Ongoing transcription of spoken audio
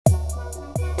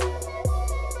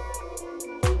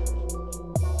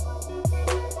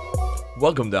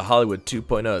Welcome to Hollywood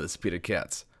 2.0. This is Peter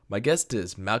Katz. My guest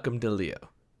is Malcolm DeLeo,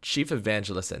 Chief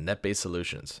Evangelist at NetBase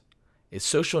Solutions, a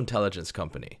social intelligence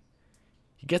company.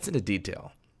 He gets into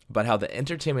detail about how the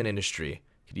entertainment industry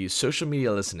could use social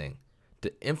media listening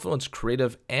to influence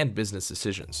creative and business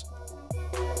decisions.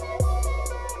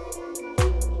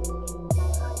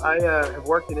 I have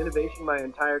worked in innovation my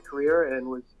entire career and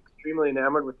was extremely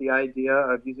enamored with the idea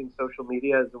of using social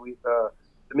media as the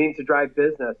means to drive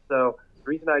business. So the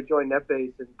reason I joined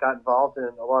NetBase and got involved in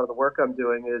a lot of the work I'm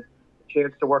doing is a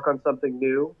chance to work on something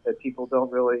new that people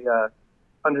don't really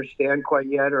understand quite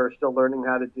yet or are still learning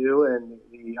how to do, and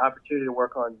the opportunity to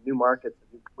work on new markets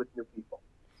with new people.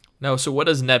 Now, so what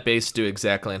does NetBase do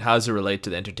exactly, and how does it relate to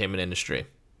the entertainment industry?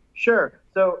 Sure.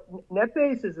 So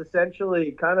NetBase is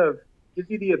essentially kind of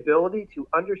gives you the ability to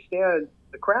understand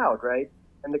the crowd, right?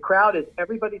 And the crowd is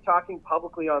everybody talking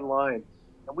publicly online.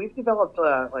 And we've developed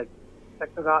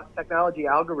technology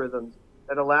algorithms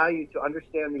that allow you to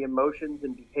understand the emotions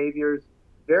and behaviors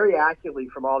very accurately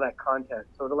from all that content.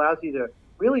 So it allows you to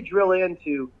really drill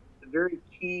into the very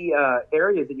key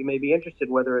areas that you may be interested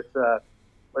in, whether it's a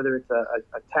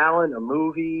talent, a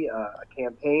movie, a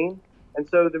campaign. And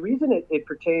so the reason it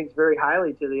pertains very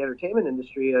highly to the entertainment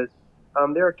industry is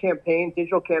there are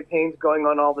digital campaigns going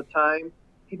on all the time.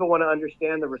 People want to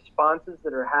understand the responses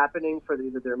that are happening for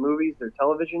either their movies, their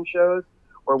television shows,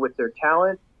 or with their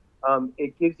talent.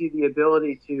 It gives you the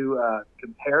ability to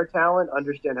compare talent,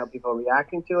 understand how people are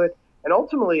reacting to it. And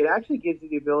ultimately, it actually gives you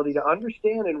the ability to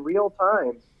understand in real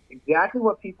time exactly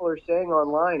what people are saying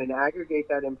online and aggregate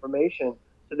that information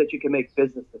so that you can make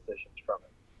business decisions from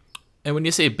it. And when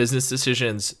you say business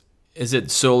decisions, is it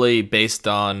solely based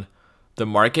on the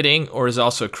marketing, or is it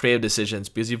also creative decisions?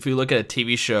 Because if you look at a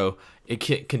TV show, it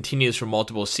continues for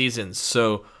multiple seasons.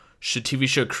 So should TV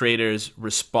show creators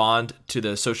respond to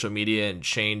the social media and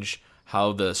change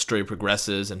how the story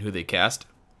progresses and who they cast?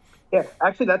 Yeah,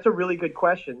 actually, that's a really good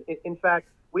question. In fact,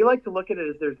 we like to look at it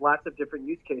as there's lots of different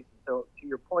use cases. So to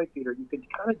your point, Peter, you could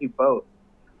kind of do both.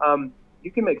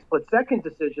 You can make split-second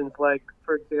decisions, like,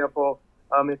 for example,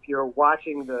 if you're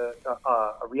watching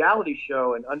a reality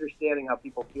show and understanding how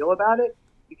people feel about it,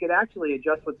 you could actually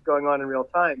adjust what's going on in real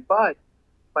time. But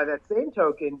by that same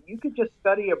token, you could just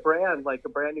study a brand, like a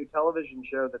brand new television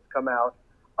show that's come out,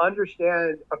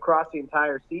 understand across the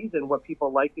entire season what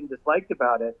people liked and disliked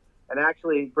about it, and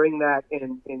actually bring that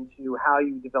into how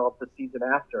you develop the season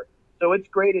after. So it's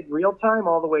great in real time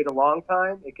all the way to long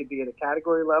time. It could be at a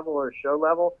category level or a show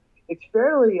level. It's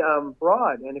fairly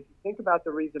broad, and if you think about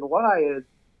the reason why is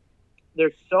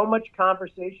there's so much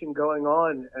conversation going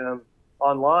on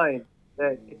online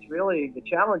that it's really the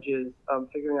challenge is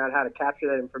figuring out how to capture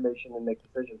that information and make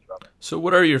decisions from it. So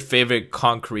what are your favorite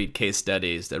concrete case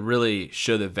studies that really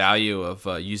show the value of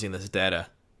using this data?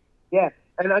 Yeah,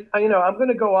 and I'm going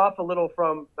to go off a little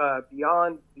from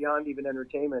beyond even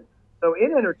entertainment. So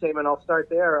in entertainment, I'll start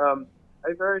there.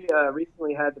 I very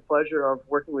recently had the pleasure of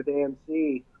working with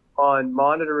AMC on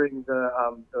monitoring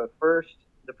the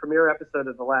premiere episode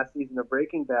of the last season of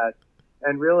Breaking Bad,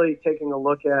 and really taking a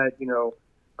look at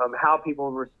how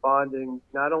people were responding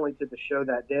not only to the show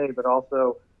that day, but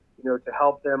also to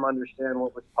help them understand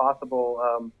what was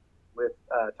possible with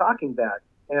Talking Bad.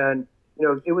 And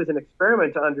it was an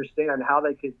experiment to understand how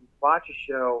they could watch a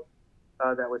show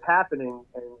that was happening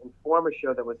and inform a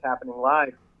show that was happening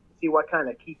live, see what kind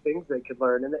of key things they could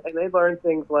learn. And they learned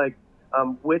things like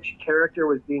which character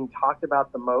was being talked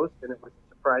about the most, and it was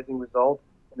a surprising result,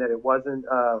 and that it wasn't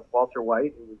Walter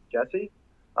White, it was Jesse.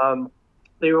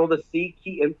 They were able to see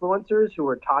key influencers who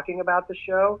were talking about the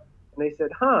show, and they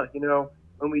said,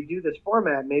 when we do this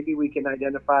format, maybe we can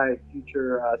identify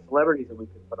future celebrities that we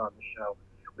could put on the show.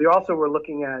 We also were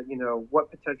looking at,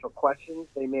 what potential questions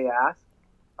they may ask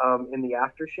in the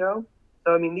after show.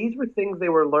 So, these were things they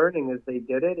were learning as they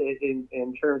did it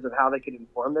in terms of how they could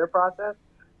inform their process.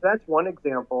 So that's one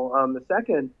example. The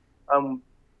second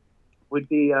would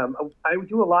be I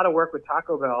do a lot of work with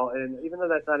Taco Bell, and even though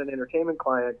that's not an entertainment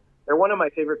client, they're one of my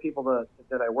favorite people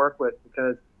that I work with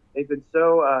because they've been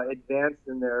so advanced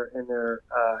in their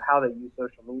how they use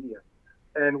social media.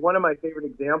 And one of my favorite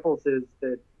examples is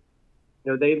that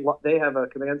they have a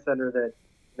command center that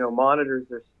monitors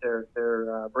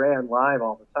their brand live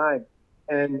all the time.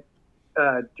 And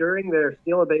during their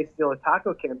Steal a Base, Steal a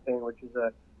Taco campaign, which is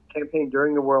a campaign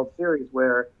during the World Series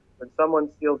where when someone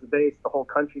steals a base, the whole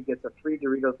country gets a free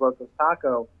Doritos Locos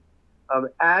Taco.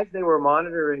 As they were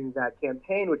monitoring that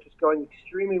campaign, which was going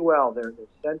extremely well, their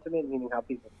sentiment, meaning how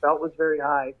people felt, was very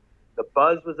high. The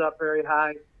buzz was up very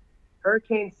high.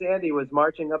 Hurricane Sandy was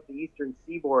marching up the eastern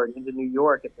seaboard into New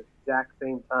York at the exact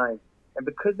same time. And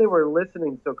because they were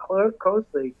listening so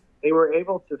closely, they were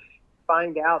able to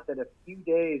find out that a few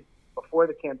days before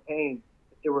the campaign,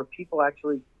 that there were people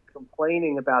actually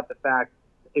complaining about the fact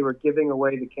that they were giving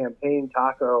away the campaign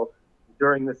taco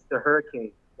during the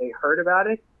hurricane. They heard about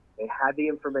it, they had the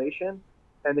information,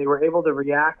 and they were able to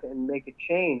react and make a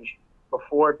change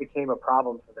before it became a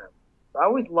problem for them. So I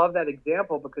always love that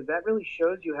example because that really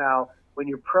shows you how when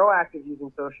you're proactive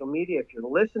using social media, if you're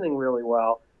listening really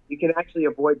well, you can actually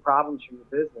avoid problems from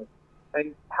your business.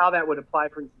 And how that would apply,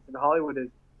 for instance, in Hollywood is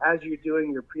as you're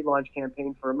doing your pre-launch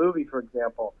campaign for a movie, for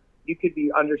example, you could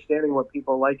be understanding what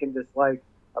people like and dislike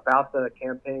about the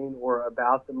campaign or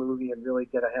about the movie and really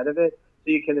get ahead of it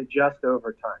so you can adjust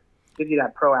over time. Give you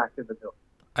that proactive ability.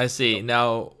 I see.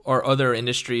 Now, are other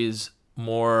industries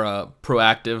more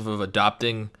proactive of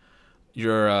adopting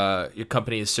your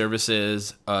company's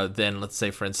services than, let's say,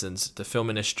 for instance, the film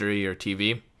industry or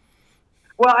TV?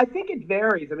 Well, I think it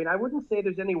varies. I mean, I wouldn't say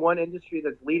there's any one industry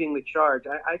that's leading the charge.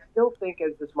 I still think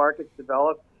as this market's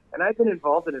developed, and I've been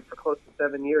involved in it for close to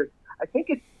 7 years, I think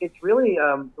it's really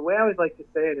the way I always like to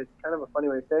say it. It's kind of a funny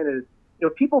way of saying it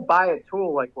is, people buy a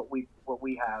tool like what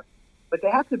we have, but they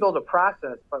have to build a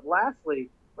process. But lastly,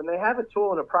 when they have a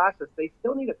tool and a process, they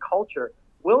still need a culture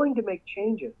willing to make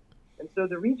changes. And so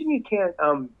the reason you can't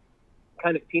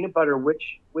kind of peanut butter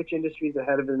which industry is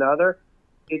ahead of another,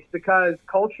 it's because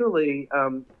culturally,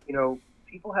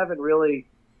 people haven't really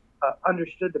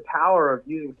understood the power of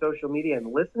using social media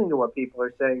and listening to what people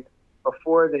are saying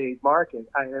before they market.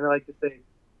 And I like to say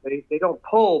they don't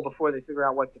pull before they figure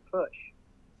out what to push.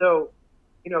 So,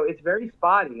 it's very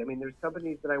spotty. I mean, there's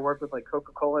companies that I work with like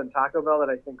Coca-Cola and Taco Bell that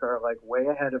I think are like way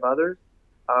ahead of others.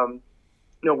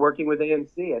 Working with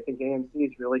AMC, I think AMC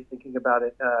is really thinking about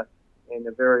it in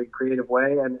a very creative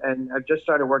way. And I've just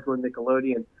started working with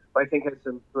Nickelodeon, who I think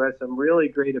who has some really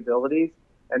great abilities.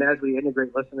 And as we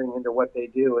integrate listening into what they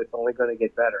do, it's only going to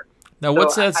get better. Now,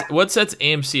 what sets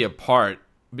AMC apart?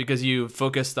 Because you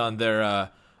focused on their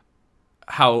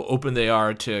how open they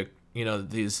are to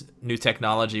these new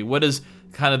technology. What is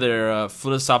kind of their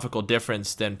philosophical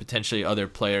difference than potentially other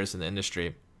players in the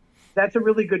industry? That's a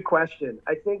really good question.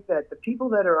 I think that the people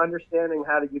that are understanding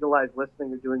how to utilize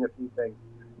listening are doing a few things.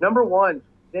 Number one,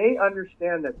 they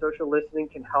understand that social listening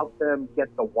can help them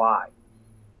get the why.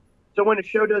 So when a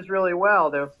show does really well,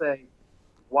 they'll say,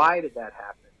 why did that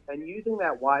happen? And using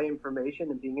that why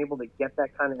information and being able to get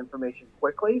that kind of information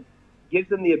quickly gives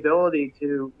them the ability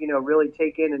to, really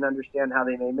take in and understand how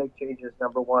they may make changes,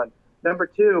 number one. Number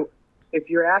two, if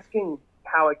you're asking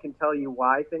how it can tell you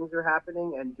why things are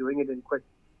happening and doing it in quick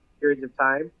periods of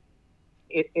time,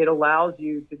 it allows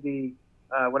you to be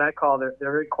what I call they're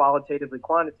very qualitatively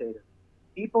quantitative.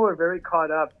 People are very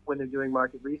caught up when they're doing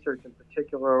market research in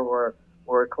particular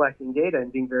or collecting data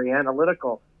and being very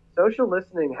analytical. Social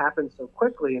listening happens so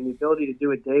quickly and the ability to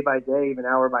do it day by day, even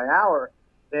hour by hour,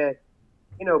 that,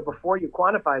 before you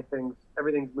quantify things,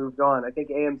 everything's moved on. I think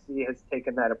AMC has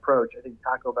taken that approach. I think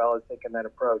Taco Bell has taken that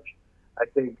approach. I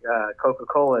think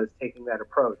Coca-Cola is taking that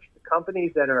approach. The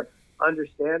companies that are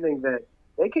understanding that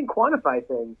they can quantify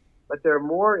things, but they're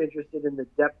more interested in the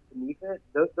depth beneath it.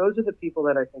 Those are the people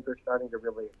that I think are starting to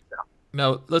really excel.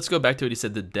 Now, let's go back to what you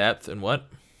said, the depth and what?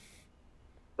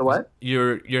 The what?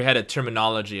 You had a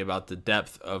terminology about the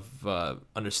depth of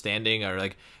understanding, or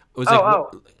like, was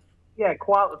yeah,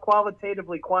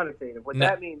 qualitatively quantitative. What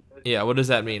that means is, yeah, what does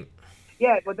that mean?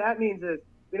 Yeah, what that means is,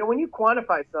 when you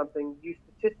quantify something, you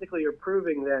statistically are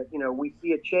proving that, we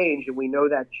see a change and we know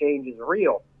that change is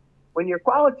real. When you're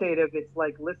qualitative, it's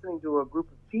like listening to a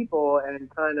group of people and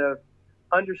kind of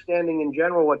understanding in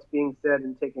general what's being said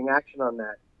and taking action on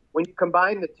that. When you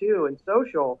combine the two in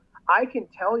social, I can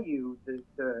tell you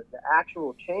the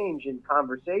actual change in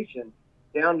conversation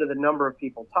down to the number of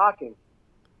people talking.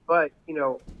 But,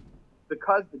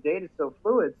 because the data is so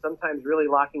fluid, sometimes really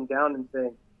locking down and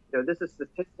saying, this is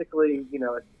statistically,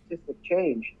 a statistic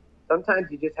change. Sometimes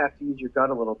you just have to use your gut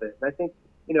a little bit. And I think,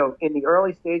 in the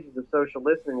early stages of social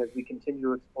listening, as we continue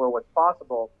to explore what's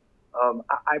possible,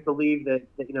 I believe that,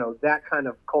 that kind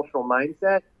of cultural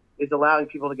mindset is allowing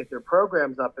people to get their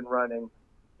programs up and running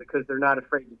because they're not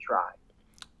afraid to try.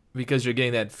 Because you're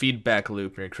getting that feedback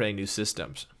loop and you're creating new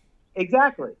systems.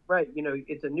 Exactly, right.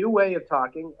 It's a new way of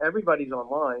talking. Everybody's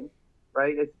online,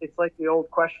 right? It's like the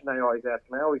old question I always ask,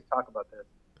 and I always talk about this.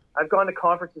 I've gone to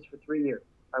conferences for 3 years.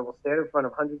 I will stand in front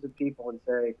of hundreds of people and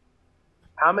say,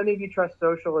 how many of you trust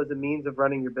social as a means of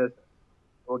running your business?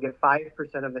 We'll get 5%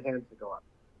 of the hands to go up.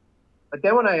 But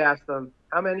then when I ask them,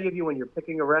 how many of you, when you're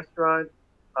picking a restaurant,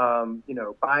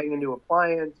 buying a new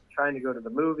appliance, trying to go to the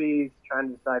movies, trying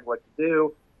to decide what to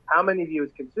do, how many of you as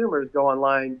consumers go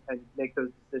online and make those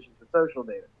decisions with social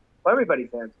data? Well,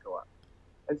 everybody's hands go up.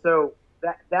 And so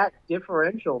that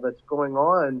differential that's going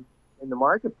on in the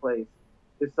marketplace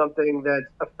is something that's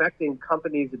affecting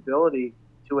companies' ability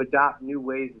to adopt new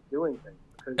ways of doing things.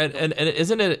 Because And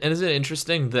isn't it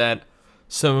interesting that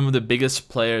some of the biggest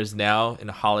players now in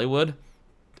Hollywood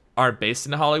aren't based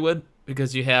in Hollywood,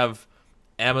 because you have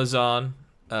Amazon,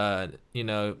 you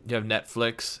have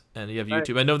Netflix, and you have right,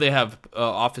 YouTube. I know they have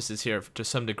offices here to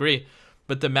some degree,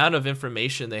 but the amount of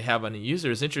information they have on a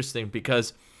user is interesting,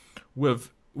 because with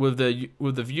the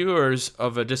viewers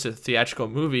of just a theatrical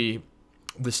movie,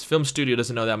 this film studio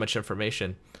doesn't know that much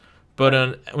information. But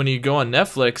right, when you go on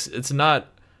Netflix, it's not.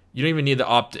 You don't even need to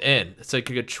opt in. It's like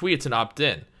a tweet, it's an opt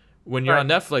in. When you're right. on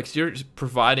Netflix, you're just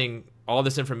providing all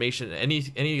this information.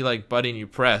 Any like button you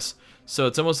press. So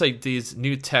it's almost like these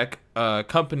new tech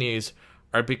companies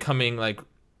are becoming like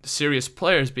serious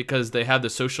players, because they have the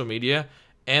social media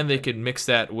and they could mix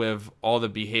that with all the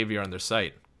behavior on their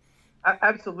site.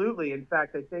 Absolutely. In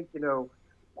fact, I think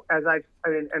as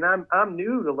and I'm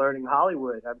new to learning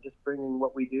Hollywood. I'm just bringing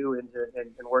what we do into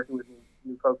and working with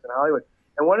new folks in Hollywood.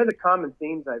 And one of the common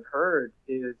themes I've heard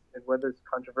is, and whether it's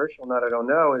controversial or not, I don't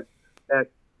know, is that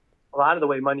a lot of the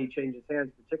way money changes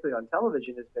hands, particularly on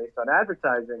television, is based on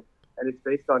advertising and it's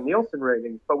based on Nielsen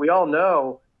ratings. But we all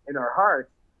know in our hearts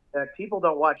that people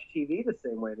don't watch TV the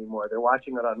same way anymore. They're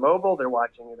watching it on mobile, they're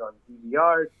watching it on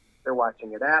DVRs, they're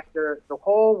watching it after. The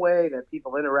whole way that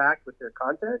people interact with their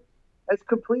content has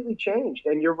completely changed.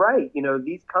 And you're right.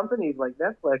 These companies like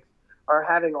Netflix are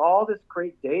having all this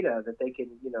great data that they can,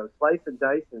 slice and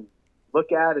dice and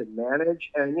look at and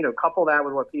manage. And, couple that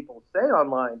with what people say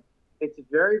online, it's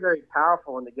very, very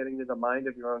powerful into getting to the mind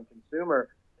of your own consumer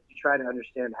as you try to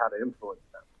understand how to influence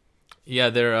them. Yeah,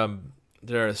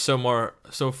 they're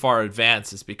so far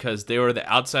advanced. Is because they were the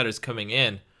outsiders coming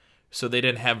in, so they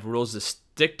didn't have rules to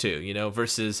stick to.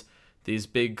 Versus these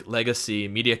big legacy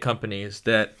media companies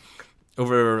that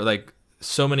over like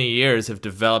so many years have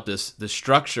developed this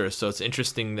structure. So it's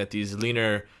interesting that these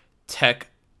leaner tech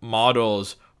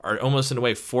models are almost in a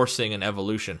way forcing an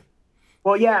evolution.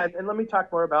 Well, yeah, and let me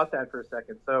talk more about that for a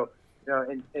second. So,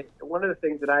 and one of the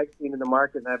things that I've seen in the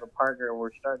market, and I have a partner, and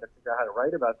we're starting to figure out how to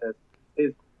write about this,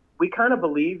 is we kind of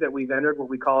believe that we've entered what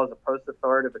we call as a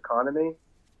post-authoritative economy.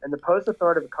 And the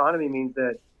post-authoritative economy means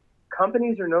that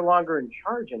companies are no longer in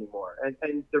charge anymore.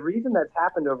 And the reason that's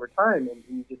happened over time, and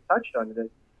you just touched on it, is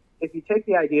if you take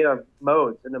the idea of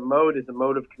modes, and a mode is a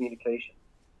mode of communication.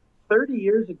 30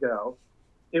 years ago,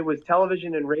 it was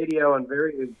television and radio and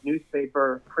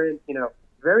newspaper, print,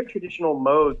 very traditional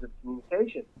modes of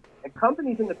communication. And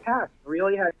companies in the past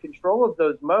really had control of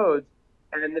those modes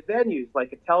and the venues,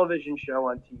 like a television show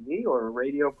on TV or a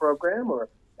radio program or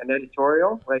an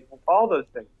editorial, like all those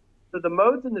things. So the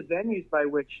modes and the venues by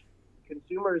which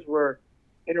consumers were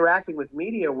interacting with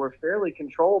media were fairly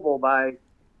controllable by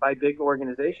big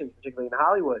organizations, particularly in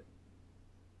Hollywood.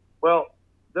 Well,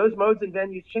 those modes and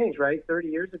venues changed, right? 30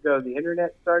 years ago, the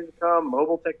internet started to come,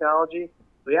 mobile technology.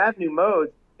 We have new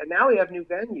modes, and now we have new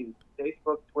venues,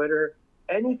 Facebook, Twitter,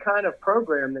 any kind of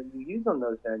program that you use on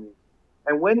those venues.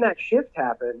 And when that shift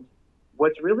happened,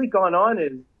 what's really gone on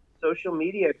is social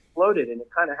media exploded, and it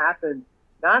kind of happened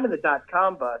not in the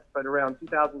dot-com bust, but around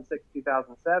 2006,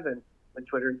 2007, when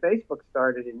Twitter and Facebook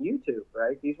started, and YouTube,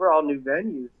 right? These were all new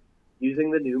venues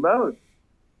using the new modes.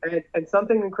 And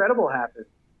something incredible happened.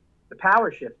 The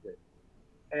power shifted.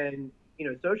 And,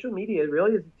 social media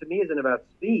really to me isn't about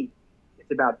speed.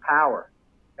 It's about power.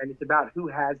 And it's about who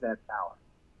has that power.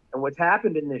 And what's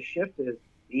happened in this shift is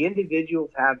the individuals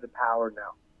have the power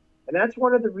now. And that's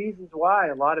one of the reasons why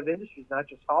a lot of industries, not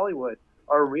just Hollywood,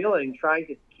 are reeling, trying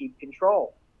to keep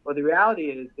control. Well, the reality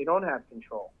is they don't have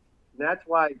control. And that's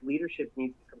why leadership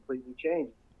needs to completely change.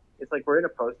 It's like we're in a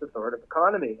post-authoritative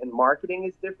economy, and marketing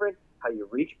is different. How you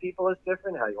reach people is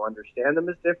different. How you understand them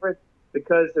is different,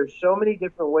 because there's so many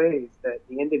different ways that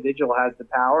the individual has the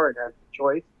power and has the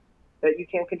choice that you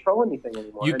can't control anything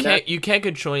anymore. You can't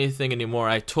control anything anymore.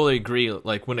 I totally agree.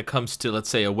 Like when it comes to, let's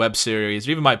say, a web series,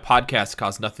 or even my podcast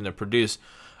costs nothing to produce,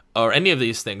 or any of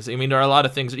these things. I mean, there are a lot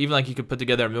of things. Even like you could put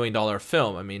together $1 million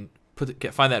film. I mean,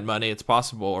 find that money. It's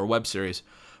possible, or web series.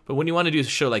 But when you want to do a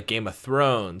show like Game of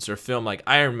Thrones or film like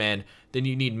Iron Man, then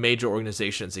you need major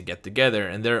organizations to get together,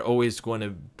 and they're always going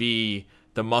to be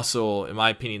the muscle, in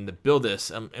my opinion, to build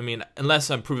this. I mean,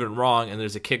 unless I'm proven wrong and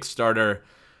there's a Kickstarter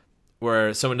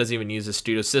where someone doesn't even use a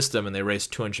studio system and they raise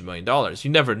 $200 million. You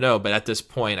never know, but at this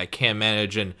point, I can't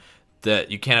imagine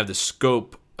that you can't have the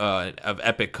scope of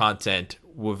epic content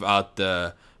without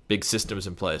the big systems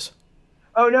in place.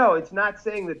 Oh, no, it's not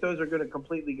saying that those are going to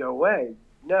completely go away.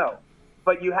 No.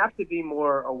 But you have to be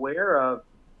more aware of,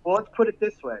 well, let's put it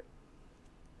this way.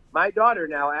 My daughter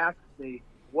now asks me,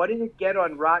 what did it get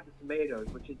on Rotten Tomatoes,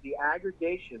 which is the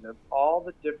aggregation of all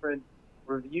the different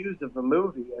reviews of the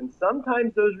movie. And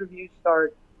sometimes those reviews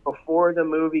start before the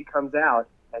movie comes out,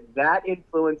 and that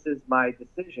influences my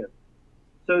decision.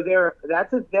 So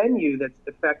that's a venue that's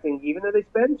affecting, even though they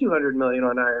spend $200 million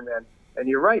on Iron Man, and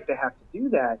you're right, they have to do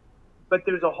that. But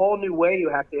there's a whole new way you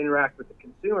have to interact with the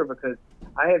consumer, because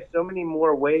I have so many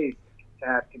more ways to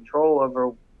have control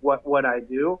over what I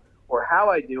do, or how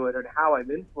I do it, and how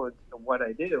I'm influenced in what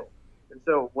I do. And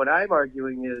so what I'm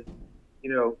arguing is,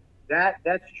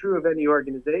 that's true of any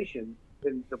organization.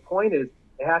 And the point is,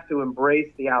 they have to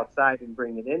embrace the outside and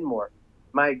bring it in more.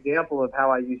 My example of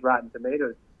how I use Rotten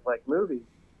Tomatoes to select movies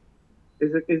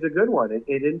is a good one.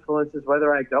 It influences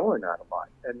whether I go or not a lot.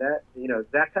 And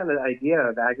that kind of idea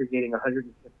of aggregating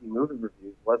 150 movie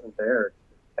reviews wasn't there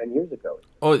 10 years ago.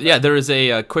 Oh yeah, there is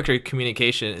a quicker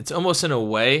communication. It's almost in a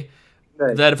way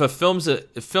that if a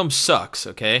film sucks,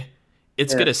 okay,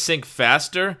 it's gonna sink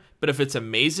faster. But if it's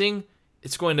amazing,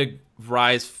 it's going to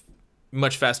rise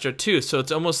much faster too. So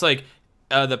it's almost like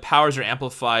the powers are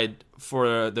amplified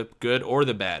for the good or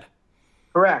the bad.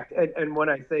 Correct. And what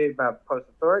I say about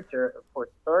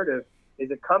post-authoritative is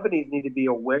that companies need to be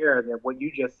aware that what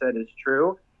you just said is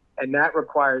true, and that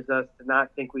requires us to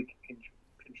not think we can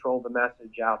control the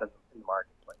message out in the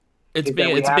marketplace. It's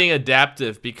being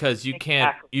adaptive, because you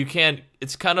can't.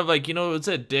 It's kind of like, it's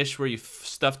a dish where you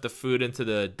stuff the food into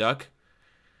the duck.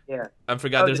 Yeah, I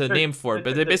forgot. There's a name for it,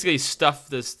 but they basically stuff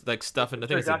this stuff into, I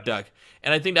think it's a duck.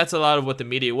 And I think that's a lot of what the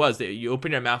media was. You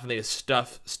open your mouth and they just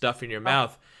stuff in your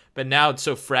mouth. But now it's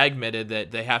so fragmented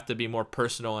that they have to be more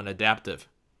personal and adaptive.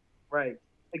 Right.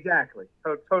 Exactly.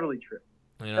 Totally true.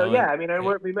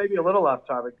 We may be a little off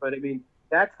topic, but I mean,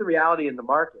 that's the reality in the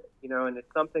market, and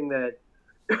it's something that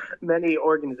many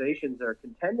organizations are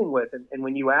contending with. And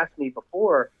when you asked me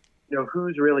before,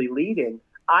 who's really leading,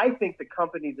 I think the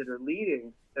companies that are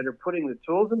leading, that are putting the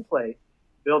tools in place,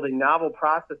 building novel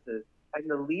processes, and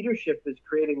the leadership is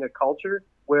creating a culture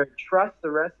where it trusts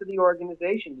the rest of the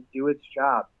organization to do its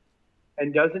job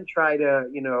and doesn't try to,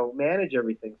 manage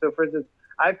everything. So, for instance,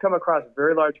 I've come across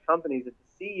very large companies that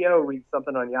the CEO reads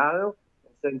something on Yahoo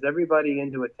and sends everybody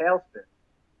into a tailspin.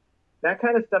 That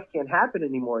kind of stuff can't happen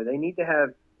anymore. They need to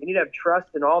have trust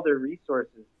in all their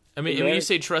resources. I mean, when you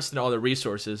say trust in all the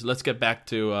resources, let's get back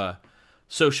to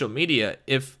social media.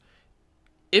 If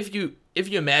you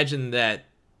imagine that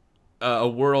a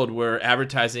world where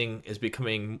advertising is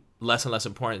becoming less and less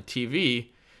important, TV,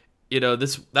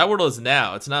 that world is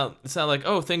now. It's not like,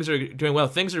 oh, things are doing well.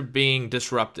 Things are being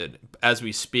disrupted as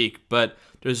we speak, but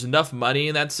there's enough money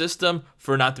in that system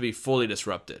for not to be fully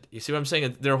disrupted. You see what I'm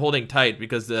saying? They're holding tight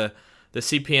because the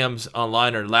CPMs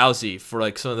online are lousy for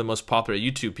like some of the most popular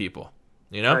YouTube people,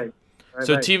 Right.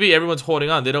 So TV, everyone's holding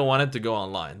on. They don't want it to go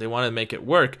online. They want to make it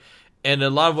work. And a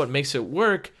lot of what makes it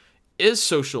work is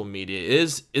social media,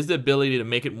 is the ability to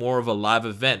make it more of a live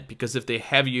event. Because if they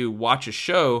have you watch a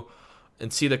show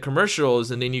and see the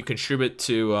commercials, and then you contribute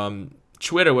to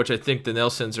Twitter, which I think the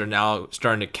Nielsen's are now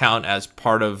starting to count as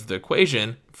part of the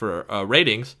equation for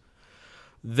ratings,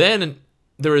 then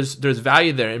there's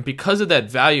value there. And because of that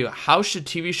value, how should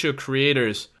TV show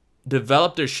creators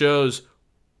develop their shows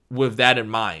with that in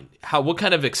mind? What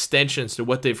kind of extensions to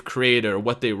what they've created or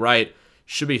what they write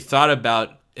should be thought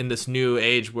about in this new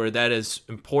age where that is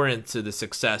important to the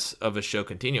success of a show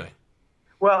continuing?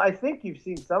 Well, I think you've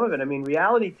seen some of it. I mean,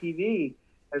 reality TV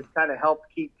has kind of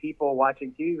helped keep people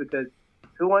watching TV, because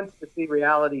who wants to see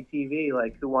reality TV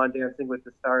like Who Won Dancing with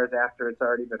the Stars after it's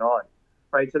already been on,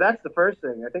 right? So that's the first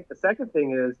thing. I think the second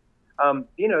thing is,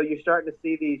 you're starting to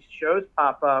see these shows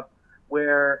pop up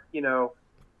where,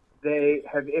 they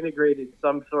have integrated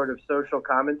some sort of social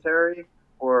commentary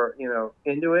or,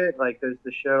 into it. Like there's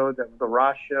the show, the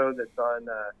Ross show that's on,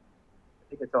 I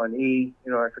think it's on E,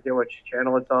 I forget which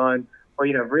channel it's on. Or,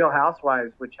 Real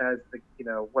Housewives, which has the,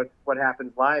 what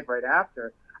happens live right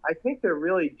after. I think they're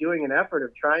really doing an effort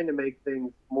of trying to make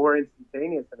things more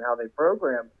instantaneous in how they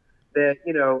program, that,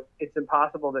 it's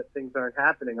impossible that things aren't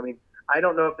happening. I mean, I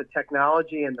don't know if the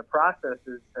technology and the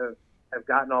processes have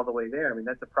gotten all the way there. I mean,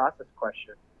 that's a process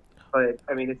question. But,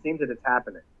 I mean, it seems that it's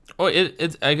happening. Oh,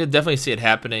 I could definitely see it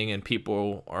happening, and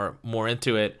people are more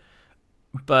into it.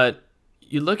 But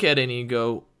you look at it and you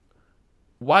go,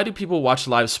 why do people watch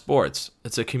live sports?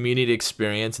 It's a community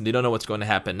experience, and they don't know what's going to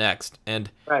happen next.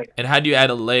 And right. And how do you add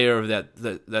a layer of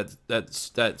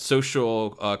that social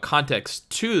context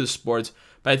to the sports?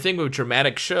 But I think with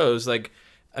dramatic shows, like,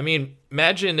 I mean,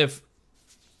 imagine if,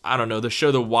 I don't know, the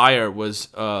show The Wire was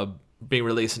being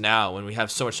released now when we have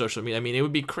so much social media. I mean, it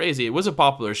would be crazy. It was a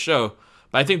popular show,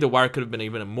 but I think The Wire could have been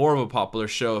even more of a popular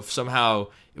show if somehow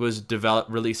it was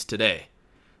released today.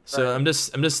 So Right. I'm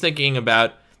just thinking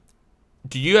about,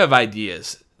 do you have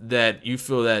ideas that you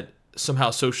feel that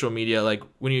somehow social media, like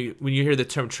when you hear the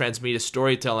term transmedia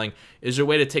storytelling, is there a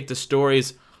way to take the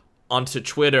stories onto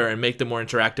Twitter and make them more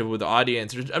interactive with the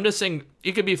audience? I'm just saying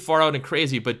it could be far out and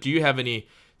crazy, but do you have any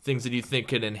things that you think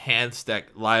could enhance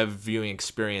that live viewing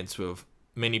experience with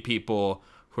many people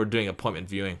who are doing appointment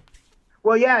viewing?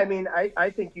 Well, yeah, I mean,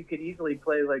 I think you could easily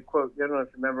play like quote. I don't know if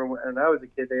you remember when I was a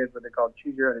kid, they had what they called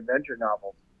choose your own adventure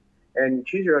novels, and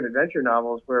choose your own adventure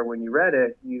novels where when you read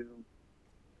it, you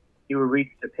would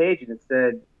reach a page and it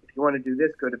said, if you want to do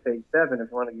this, go to page 7. If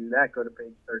you want to do that, go to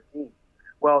page 13.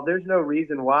 Well, there's no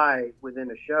reason why within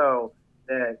a show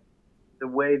that the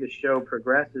way the show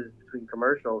progresses between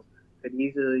commercials could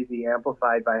easily be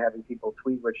amplified by having people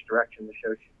tweet which direction the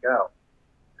show should go.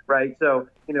 Right. So,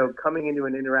 coming into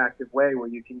an interactive way where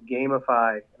you can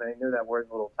gamify, and I know that word's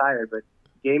a little tired, but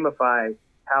gamify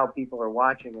how people are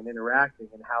watching and interacting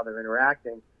and how they're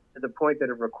interacting to the point that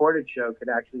a recorded show could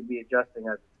actually be adjusting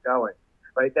as it's going.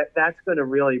 Right. That's going to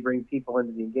really bring people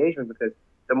into the engagement because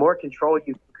the more control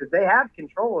because they have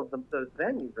control of those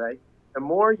venues, right? The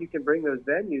more you can bring those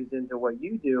venues into what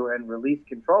you do and release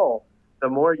control, the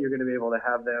more you're going to be able to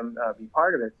have them be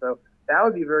part of it. So that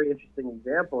would be a very interesting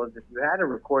example is if you had a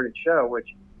recorded show, which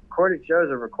recorded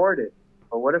shows are recorded,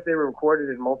 but what if they were recorded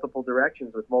in multiple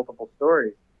directions with multiple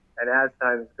stories? And as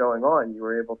time is going on, you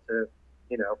were able to,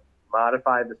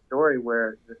 modify the story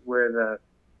where the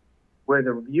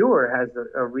viewer has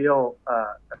a real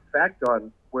effect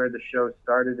on where the show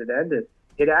started and ended.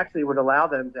 It actually would allow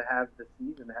them to have the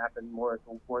season happen more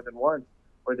than once,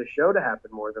 or the show to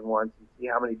happen more than once, and see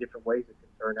how many different ways it can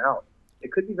turn out.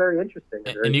 It could be very interesting.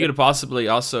 And you could possibly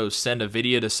also send a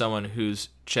video to someone who's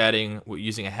chatting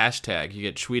using a hashtag. You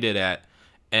get tweeted at,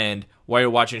 and while you're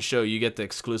watching a show, you get the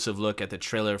exclusive look at the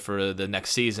trailer for the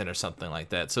next season or something like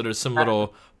that. So there's some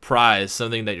little prize,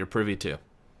 something that you're privy to.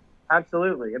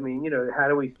 Absolutely. I mean, how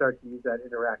do we start to use that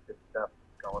interactive stuff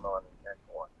going on and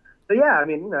so on? So yeah, I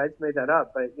mean, I just made that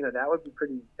up, but that would be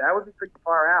pretty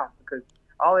far out because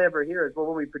all I ever hear is, well,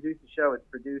 when we produce a show, it's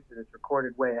produced and it's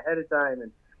recorded way ahead of time,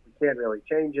 and we can't really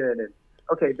change it. And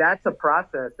okay, that's a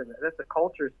process, and that's a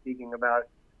culture speaking about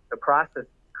the process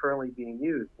currently being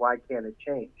used. Why can't it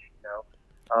change?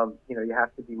 You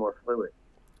have to be more fluid.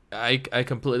 I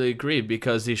completely agree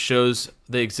because these shows,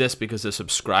 they exist because of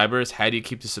subscribers. How do you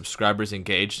keep the subscribers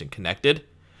engaged and connected?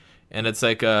 And it's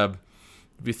like, if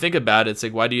you think about it, it's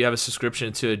like, why do you have a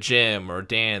subscription to a gym or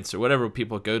dance or whatever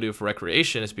people go to for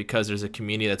recreation? It's because there's a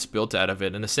community that's built out of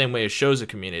it. In the same way, a show's a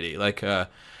community. Like,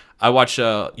 I watch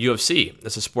UFC.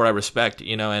 That's a sport I respect,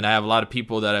 and I have a lot of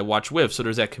people that I watch with. So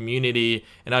there's that community.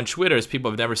 And on Twitter, there's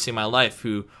people I've never seen in my life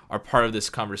who are part of this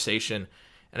conversation.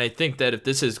 And I think that if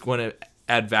this is going to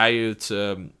add value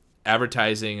to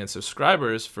advertising and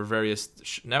subscribers for various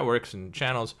networks and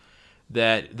channels,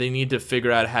 that they need to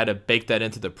figure out how to bake that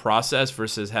into the process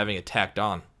versus having it tacked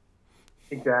on.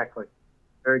 Exactly.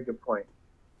 Very good point.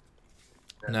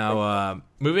 Now,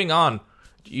 moving on,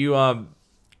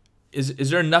 is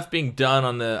there enough being done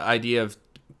on the idea of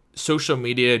social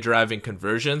media driving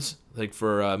conversions, like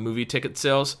for movie ticket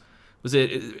sales?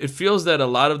 It feels that a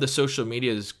lot of the social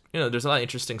media is, there's a lot of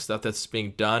interesting stuff that's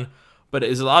being done, but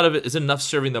is it enough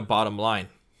serving the bottom line?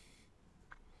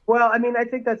 Well, I mean, I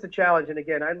think that's a challenge. And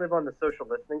again, I live on the social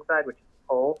listening side, which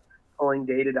is pulling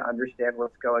data to understand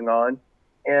what's going on.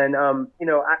 And,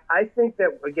 I think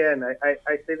that, again, I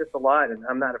say this a lot, and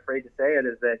I'm not afraid to say it,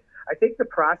 is that I think the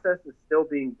process is still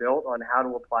being built on how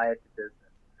to apply it to business.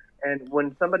 And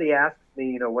when somebody asks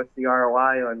me, what's the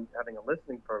ROI on having a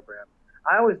listening program,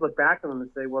 I always look back at them and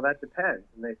say, well, that depends.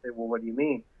 And they say, well, what do you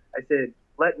mean? I said,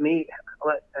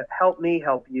 help me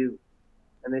help you.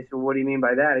 And they said, well, what do you mean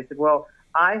by that? I said, well,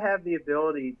 I have the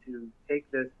ability to take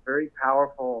this very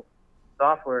powerful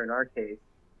software, in our case,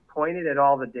 point it at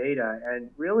all the data, and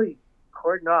really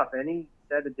cordon off any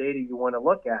set of data you want to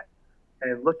look at,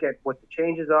 and look at what the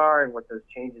changes are and what those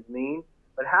changes mean.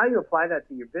 But how you apply that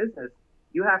to your business,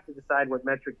 you have to decide what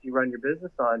metrics you run your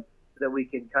business on so that we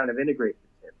can kind of integrate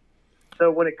this in. So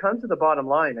when it comes to the bottom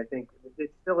line, I think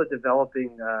it's still a developing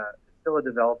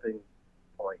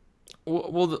point.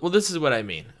 Well, this is what I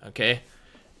mean. Okay,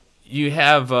 you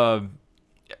have.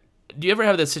 Do you ever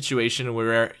have that situation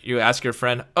where you ask your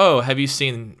friend, "Oh, have you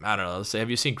seen? I don't know. Let's say, have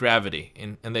you seen Gravity?"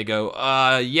 And they go,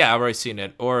 yeah, I've already seen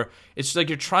it." Or it's just like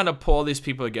you're trying to pull all these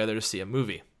people together to see a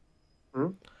movie.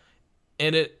 Hmm?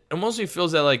 And it almost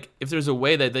feels that like if there's a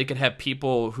way that they could have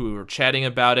people who are chatting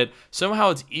about it,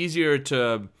 somehow it's easier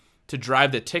to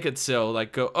drive the ticket sale.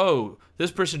 Like go, oh,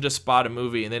 this person just bought a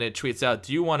movie, and then it tweets out,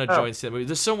 "Do you want to join see the movie?"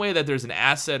 There's some way that there's an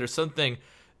asset or something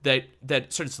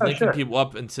that starts Oh, linking sure. people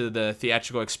up into the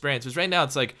theatrical experience. Because right now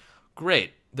it's like,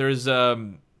 great, there's a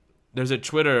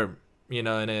Twitter, and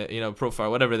a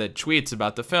profile, whatever, that tweets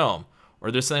about the film,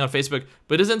 or there's something on Facebook,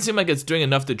 but it doesn't seem like it's doing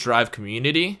enough to drive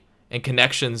community and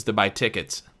connections to buy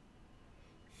tickets.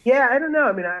 Yeah, I don't know.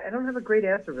 I mean, I don't have a great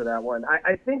answer for that one.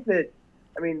 I think that,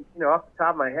 I mean, off the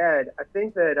top of my head, I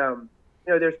think that,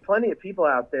 there's plenty of people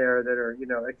out there that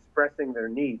are, expressing their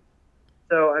needs.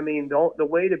 So, I mean, the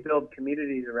way to build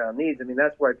communities around needs, I mean,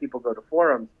 that's why people go to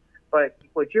forums. But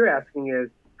what you're asking is,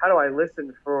 how do I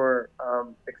listen for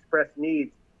expressed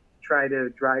needs to try to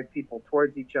drive people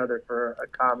towards each other for a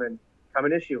common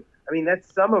issue? I mean,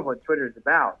 that's some of what Twitter is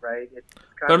about, right? It's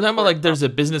But kind I'm of talking about sort like there's a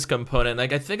business component.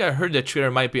 Like I think I heard that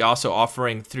Twitter might be also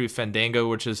offering through Fandango,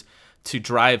 which is to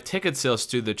drive ticket sales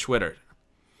through the Twitter.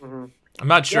 hmm I'm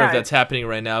not sure if yeah, that's happening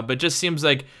right now, but it just seems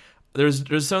like there's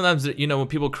sometimes when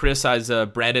people criticize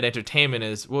branded entertainment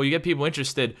is, well, you get people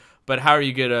interested, but how are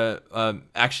you gonna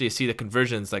actually see the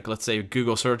conversions? Like let's say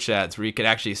Google search ads, where you could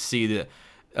actually see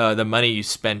the money you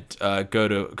spent go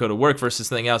to work versus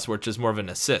something else, which is more of an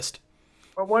assist.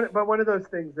 But one of those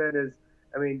things then is,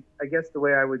 I mean, I guess the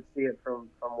way I would see it from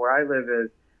where I live is,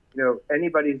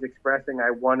 anybody's expressing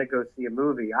I want to go see a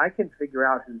movie. I can figure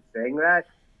out who's saying that,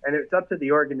 and it's up to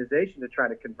the organization to try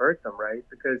to convert them, right?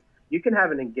 Because you can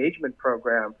have an engagement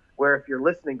program where if you're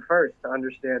listening first to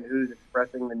understand who's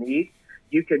expressing the need,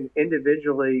 you can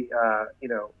individually,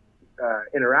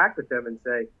 interact with them and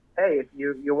say, hey, if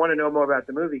you want to know more about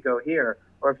the movie, go here.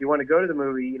 Or if you want to go to the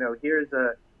movie, here's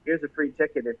a free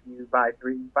ticket if you buy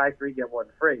three get one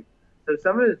free. So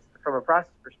some of it's from a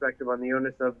process perspective on the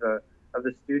onus of the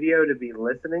studio to be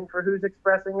listening for who's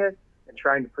expressing it and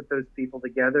trying to put those people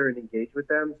together and engage with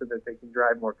them so that they can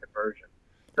drive more conversion.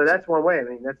 So that's one way. I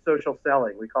mean, that's social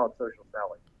selling. We call it social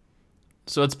selling.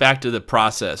 So it's back to the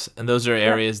process, and those are Yeah,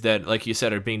 areas that, like you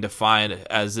said, are being defined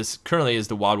as this currently is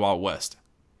the Wild Wild West.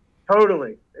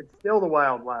 totally. It's still the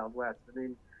wild, wild west. I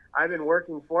mean, I've been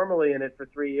working formally in it for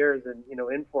 3 years and,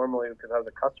 informally because I was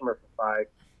a customer for five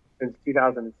since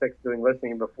 2006 doing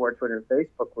listening before Twitter and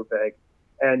Facebook were big.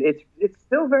 And it's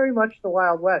still very much the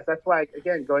Wild West. That's why,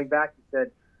 again, going back, you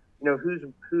said, who's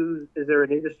is there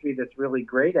an industry that's really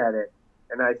great at it?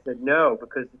 And I said no,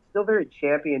 because it's still very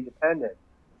champion dependent.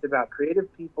 It's about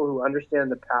creative people who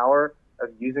understand the power of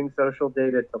using social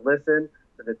data to listen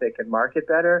so that they can market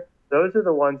better. Those are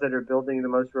the ones that are building the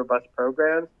most robust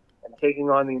programs and taking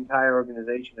on the entire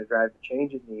organization to drive the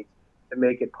change it needs to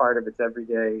make it part of its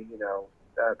everyday,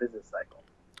 business cycle.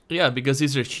 Yeah, because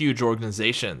these are huge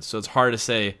organizations, so it's hard to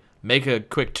say make a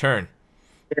quick turn.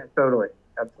 Yeah, totally,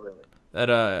 absolutely.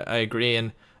 That I agree.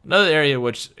 And another area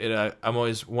which I'm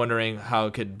always wondering how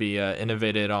it could be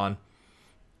innovated on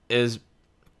is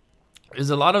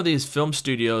a lot of these film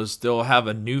studios, they'll have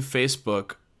a new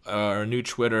Facebook or a new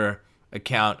Twitter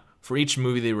account for each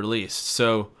movie they release.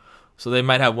 So they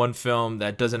might have one film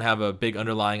that doesn't have a big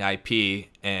underlying IP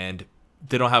and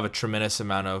they don't have a tremendous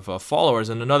amount of followers,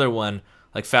 and another one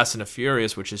like Fast and the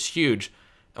Furious, which is huge.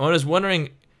 And I was wondering,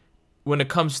 when it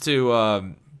comes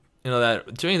to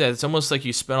that doing that, it's almost like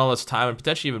you spend all this time and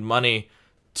potentially even money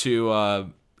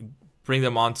to bring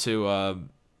them onto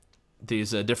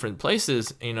these different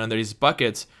places, these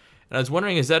buckets. And I was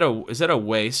wondering, is that a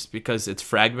waste because it's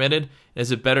fragmented? Is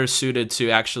it better suited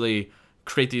to actually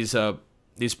create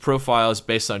these profiles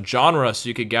based on genre, so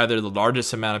you could gather the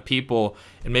largest amount of people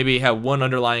and maybe have one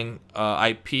underlying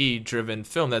IP-driven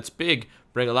film that's big,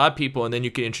 bring a lot of people, and then you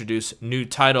can introduce new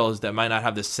titles that might not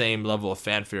have the same level of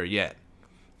fanfare yet?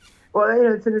 Well,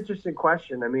 it's an interesting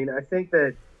question. I mean, I think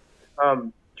that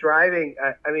driving.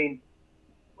 I mean,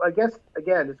 I guess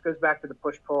again, this goes back to the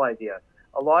push-pull idea.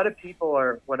 A lot of people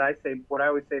are what I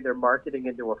would say they're marketing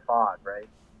into a fog, right?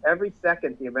 Every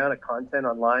second, the amount of content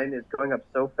online is going up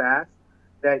so fast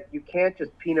that you can't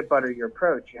just peanut butter your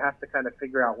approach. You have to kind of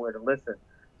figure out where to listen.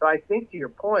 So I think to your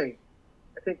point,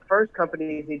 I think first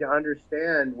companies need to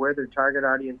understand where their target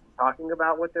audience is talking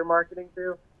about what they're marketing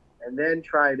to, and then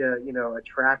try to,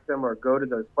 attract them or go to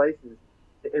those places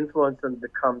to influence them to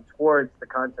come towards the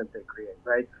content they create,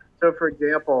 right? So for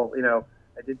example,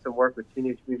 I did some work with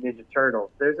Teenage Mutant Ninja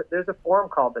Turtles. There's a forum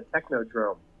called the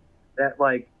Technodrome that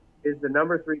is the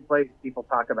number 3 place people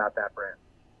talk about that brand.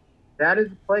 That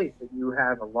is a place that you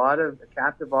have a lot of a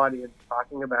captive audience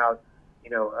talking about,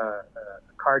 a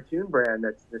cartoon brand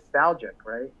that's nostalgic,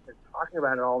 right? They're talking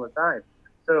about it all the time.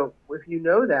 So if you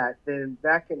know that, then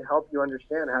that can help you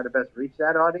understand how to best reach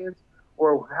that audience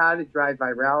or how to drive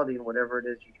virality in whatever it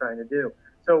is you're trying to do.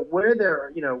 So where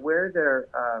their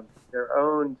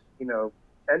own,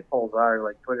 tentpoles are,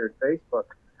 like Twitter and Facebook,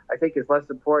 I think is less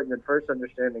important than first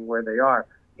understanding where they are.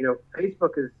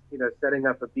 Facebook is, setting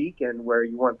up a beacon where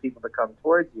you want people to come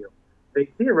towards you. They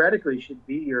theoretically should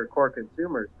be your core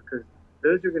consumers because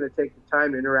those who are going to take the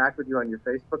time to interact with you on your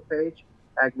Facebook page,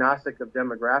 agnostic of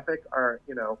demographic, are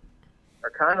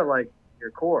kind of like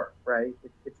your core, right?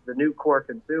 It's the new core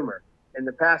consumer. In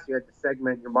the past, you had to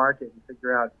segment your market and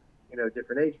figure out,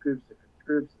 different age groups, different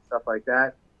groups, and stuff like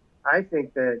that. I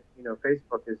think that,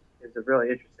 Facebook is a really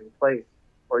interesting place,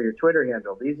 or your Twitter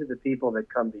handle. These are the people that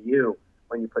come to you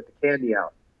when you put the candy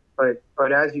out.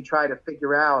 But as you try to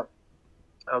figure out,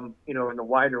 in the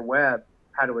wider web,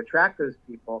 how to attract those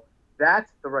people,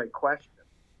 that's the right question.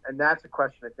 And that's a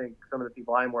question I think some of the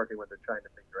people I'm working with are trying to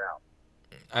figure out.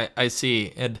 I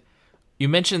see. And you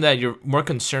mentioned that you're more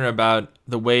concerned about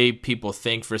the way people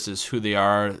think versus who they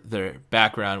are, their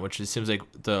background, which it seems like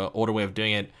the older way of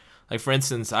doing it. Like, for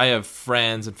instance, I have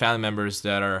friends and family members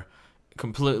that are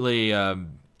completely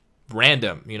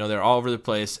random. They're all over the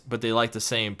place, but they like the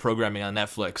same programming on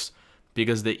Netflix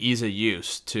because the ease of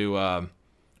use to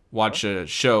watch a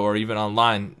show, or even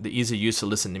online, the ease of use to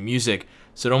listen to music.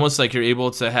 So it's almost like you're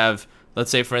able to have,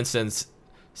 let's say, for instance,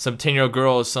 some 10-year-old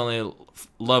girls suddenly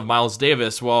love Miles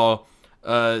Davis, while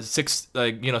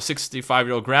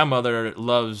 65-year-old grandmother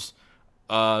loves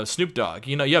Snoop Dogg.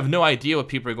 You have no idea what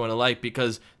people are going to like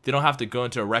because they don't have to go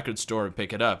into a record store and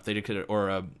pick it up. They could,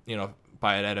 or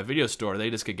buy it at a video store. They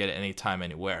just could get it anytime,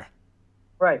 anywhere.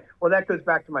 Right. Well, that goes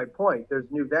back to my point. There's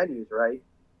new venues, right?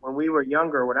 When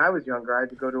I was younger, I had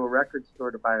to go to a record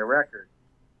store to buy a record.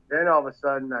 Then all of a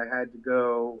sudden, I had to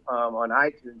go on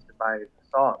iTunes to buy a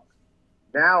song.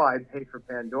 Now I pay for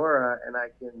Pandora, and I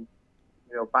can,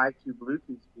 buy 2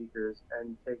 Bluetooth speakers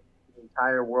and take the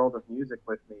entire world of music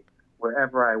with me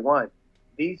wherever I want.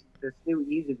 This new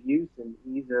ease of use and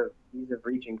ease of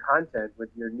reaching content with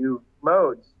your new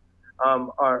modes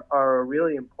are a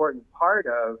really important part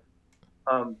of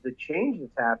the change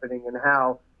that's happening, and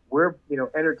how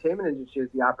entertainment industry has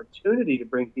the opportunity to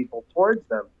bring people towards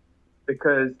them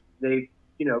because they've,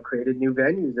 created new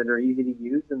venues that are easy to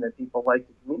use and that people like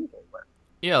to communicate with.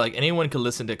 Yeah, like anyone could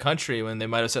listen to country when they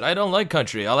might have said, I don't like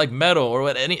country, I like metal, or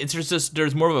what. It's just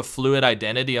there's more of a fluid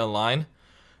identity online,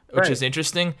 which is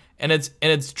interesting, and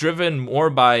it's driven more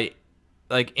by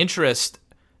like interest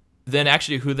than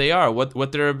actually who they are,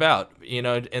 what they're about,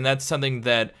 and that's something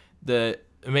that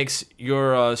makes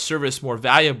your service more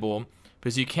valuable,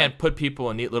 because you can't put people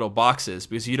in neat little boxes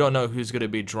because you don't know who's going to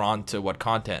be drawn to what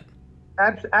content.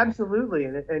 Absolutely,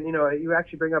 and you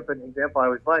actually bring up an example I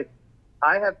always like.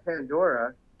 I have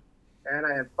Pandora, and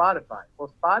I have Spotify.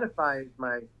 Well, Spotify is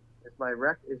my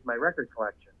record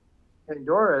collection.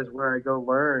 Pandora is where I go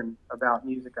learn about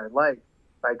music I like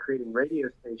by creating radio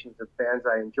stations of bands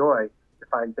I enjoy to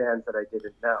find bands that I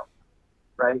didn't know,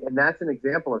 right? And that's an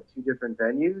example of 2 different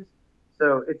venues.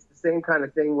 So it's the same kind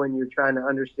of thing when you're trying to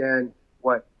understand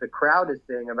what the crowd is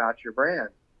saying about your brand.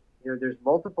 There's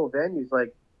multiple venues.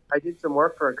 Like, I did some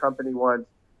work for a company once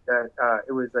that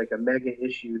it was like a mega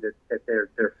issue that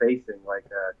they're facing, like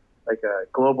a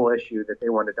global issue that they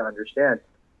wanted to understand.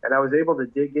 And I was able to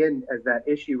dig in as that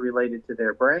issue related to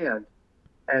their brand,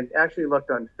 and actually looked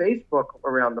on Facebook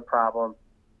around the problem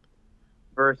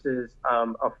versus a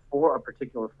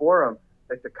particular forum.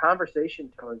 Like, the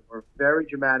conversation tones were very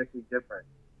dramatically different.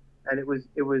 And it was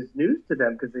news to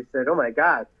them because they said, oh my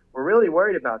God, we're really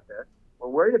worried about this. We're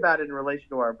worried about it in relation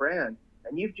to our brand.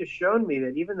 And you've just shown me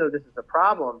that even though this is a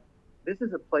problem, this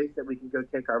is a place that we can go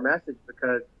take our message,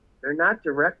 because they're not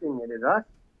directing it at us.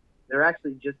 They're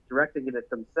actually just directing it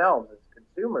at themselves as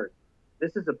consumers.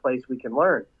 This is a place we can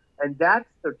learn. And that's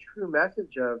the true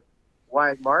message of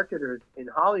why marketers in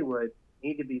Hollywood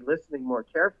need to be listening more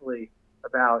carefully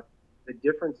about the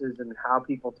differences in how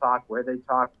people talk, where they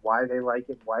talk, why they like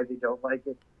it, why they don't like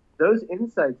it. Those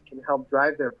insights can help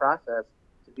drive their process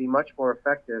to be much more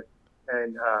effective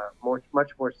and much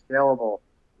more scalable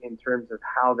in terms of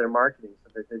how they're marketing,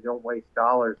 so that they don't waste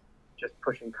dollars just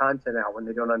pushing content out when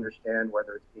they don't understand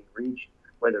whether it's being reached,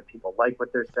 whether people like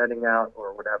what they're setting out,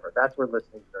 or whatever. That's where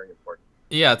listening is very important.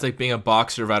 Yeah, it's like being a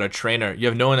boxer without a trainer. You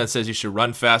have no one that says you should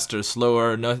run faster,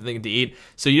 slower, nothing to eat,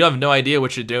 so you have no idea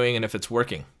what you're doing and if it's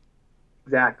working.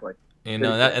 Exactly. And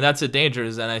that's a danger,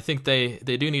 and I think they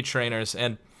do need trainers.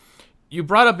 And you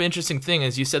brought up an interesting thing,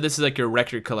 as you said this is like your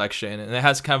record collection, and it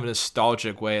has kind of a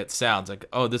nostalgic way it sounds. Like,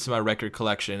 oh, this is my record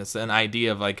collection. It's an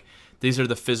idea of like, these are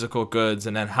the physical goods,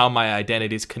 and then how my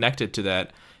identity is connected to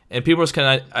that. And people's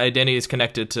kind of identity is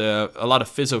connected to a lot of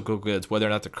physical goods, whether or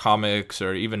not they're comics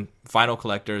or even vinyl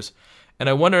collectors. And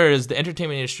I wonder, is the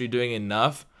entertainment industry doing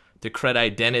enough to create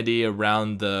identity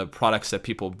around the products that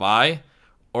people buy?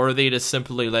 Or are they just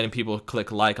simply letting people click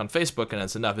like on Facebook and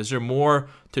that's enough? Is there more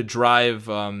to drive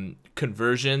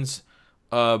conversions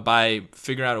by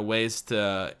figuring out ways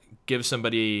to give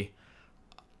somebody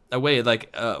a way,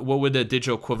 like what would the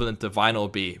digital equivalent to vinyl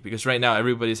be? Because right now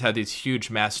everybody's had these huge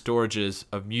mass storages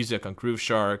of music on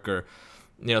Grooveshark or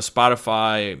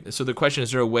Spotify. So the question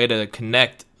is there a way to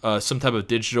connect some type of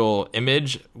digital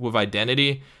image with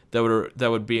identity that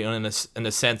would be in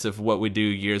a sense of what we do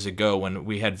years ago when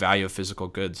we had value of physical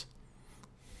goods?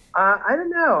 I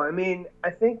don't know. I mean, I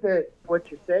think that what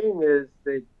you're saying is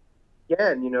that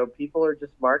again, people are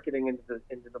just marketing into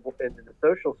the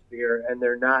social sphere, and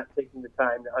they're not taking the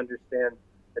time to understand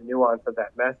the nuance of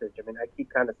that message. I mean, I keep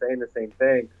kind of saying the same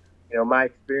thing. My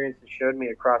experience has showed me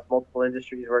across multiple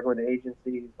industries, working with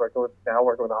agencies, working with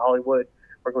Hollywood,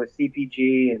 working with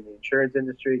CPG and the insurance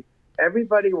industry.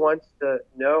 Everybody wants to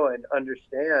know and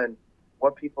understand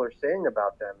what people are saying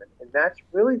about them, and that's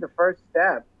really the first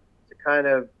step to kind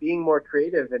of being more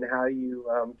creative in how you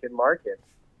can market.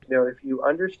 If you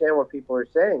understand what people are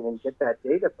saying and get that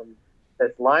data from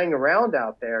that's lying around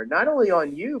out there, not only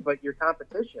on you but your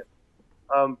competition,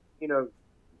 um, you know,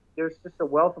 there's just a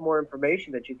wealth of more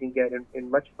information that you can get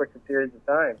in much quicker periods of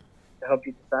time to help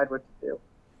you decide what to do.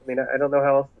 I mean, I don't know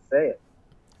how else to say it.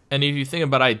 And if you think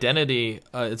about identity,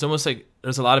 it's almost like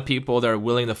there's a lot of people that are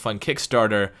willing to fund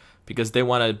Kickstarter because they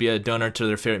want to be a donor to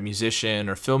their favorite musician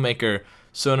or filmmaker.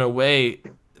 So in a way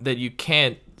that you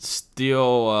can't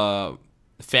steal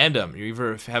fandom, you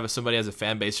either have somebody as a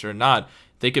fan base or not.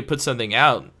 They could put something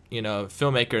out, a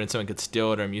filmmaker, and someone could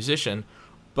steal it, or a musician.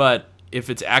 But if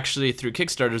it's actually through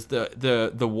Kickstarters,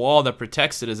 the wall that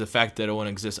protects it is the fact that it won't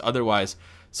exist otherwise.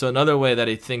 So another way that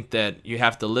I think that you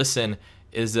have to listen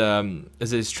is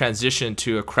this transition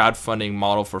to a crowdfunding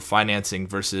model for financing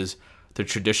versus the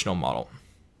traditional model.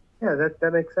 Yeah,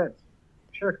 that makes sense.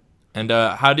 Sure. And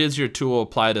how does your tool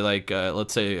apply to, like,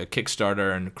 let's say, a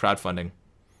Kickstarter and crowdfunding?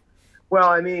 Well,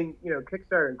 I mean,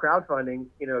 Kickstarter and crowdfunding,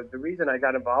 the reason I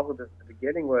got involved with this at the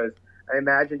beginning was I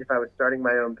imagined if I was starting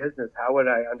my own business, how would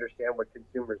I understand what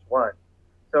consumers want?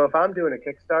 So if I'm doing a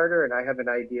Kickstarter and I have an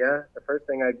idea, the first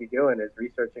thing I'd be doing is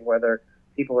researching whether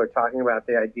people are talking about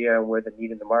the idea and where the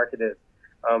need in the market is.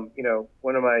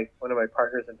 One of my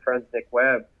partners and friends, Nick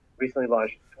Webb, recently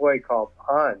launched a toy called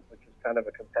Pons, which is kind of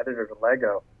a competitor to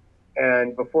Lego.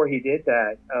 And before he did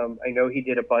that, I know he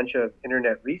did a bunch of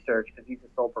internet research because he's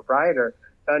a sole proprietor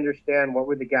to understand what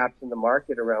were the gaps in the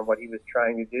market around what he was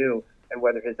trying to do and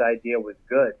whether his idea was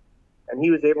good. And he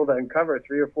was able to uncover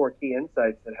 3 or 4 key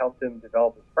insights that helped him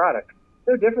develop his product.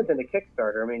 No different than a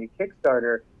Kickstarter. I mean, a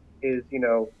Kickstarter is,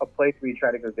 a place where you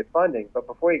try to go get funding. But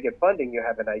before you get funding, you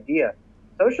have an idea.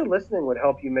 Social listening would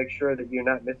help you make sure that you're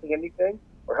not missing anything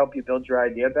or help you build your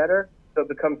idea better so it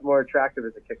becomes more attractive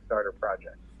as a Kickstarter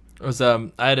project.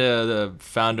 I had the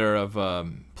founder of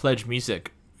Pledge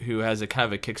Music who has a kind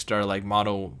of a Kickstarter like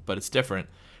model, but it's different,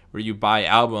 where you buy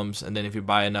albums, and then if you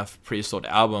buy enough pre-sold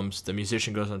albums, the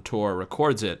musician goes on tour,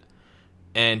 records it.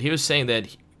 And he was saying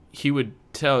that he would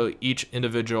tell each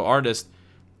individual artist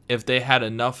if they had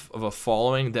enough of a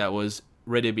following that was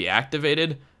ready to be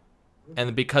activated,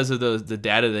 and because of the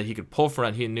data that he could pull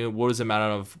from, he knew what was the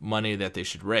amount of money that they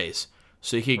should raise.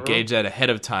 So he could gauge that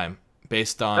ahead of time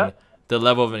based on the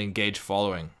level of an engaged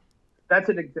following. That's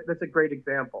a great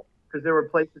example because there were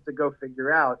places to go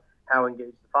figure out how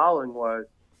engaged the following was,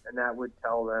 and that would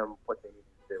tell them what they needed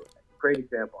to do. Great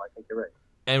example. I think you're right.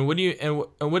 And what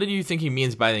do you think he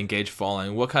means by the engaged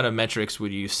following? What kind of metrics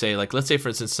would you say? Like, let's say, for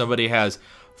instance, somebody has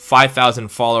 5,000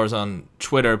 followers on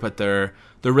Twitter, but they're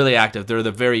really active. They're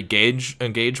the very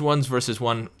engaged ones versus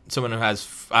someone who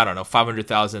has, I don't know,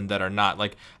 500,000 that are not.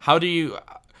 Like, how do you?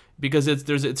 Because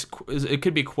it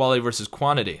could be quality versus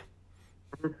quantity.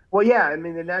 Well, yeah, I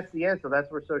mean, and that's the answer.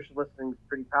 That's where social listening is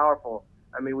pretty powerful.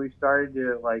 I mean, we've started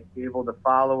to be able to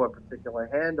follow a particular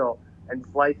handle and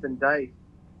slice and dice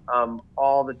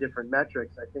all the different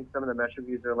metrics. I think some of the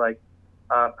metrics are like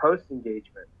post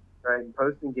engagement, right? And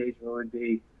post engagement would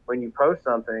be when you post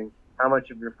something, how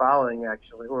much of your following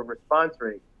actually, or response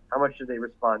rate, how much do they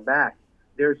respond back?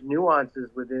 There's nuances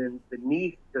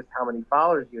beneath just how many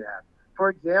followers you have. For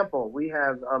example, we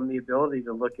have the ability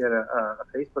to look at a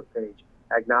Facebook page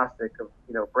agnostic of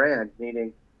brand,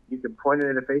 meaning you can point it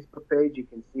at a Facebook page, you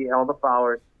can see all the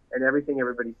followers and everything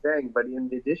everybody's saying. But in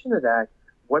addition to that,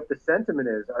 what the sentiment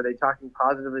is, are they talking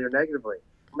positively or negatively?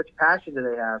 How much passion do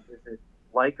they have? Is it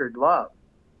like or love?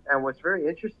 And what's very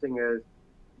interesting is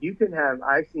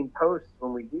I've seen posts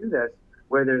when we do this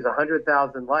where there's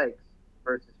 100,000 likes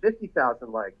versus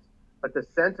 50,000 likes, but the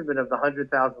sentiment of the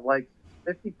 100,000 likes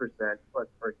is 50%,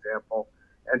 for example,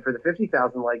 and for the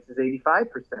 50,000 likes is 85%.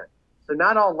 So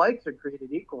not all likes are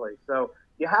created equally. So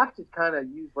you have to kind of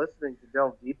use listening to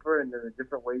delve deeper into the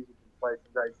different ways you can slice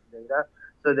and dice the data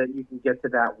so that you can get to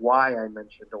that why I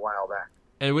mentioned a while back.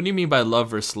 And what do you mean by love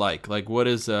versus like? Like, what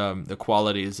is the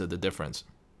qualities of the difference?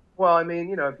 Well, I mean,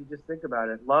 if you just think about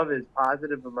it, love is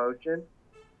positive emotion,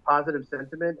 positive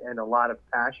sentiment, and a lot of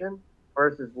passion,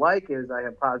 versus like is I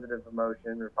have positive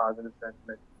emotion or positive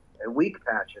sentiment and weak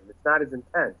passion. It's not as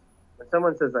intense. When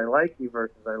someone says I like you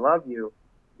versus I love you,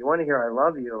 you want to hear I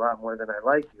love you a lot more than I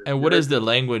like you. And what is the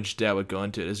language that would go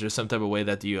into it? Is there some type of way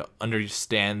that you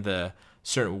understand the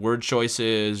certain word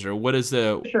choices, or what is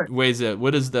the Sure. ways that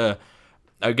what is the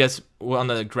I guess on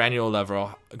the granular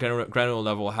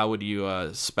level, how would you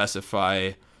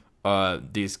specify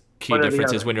these key One or the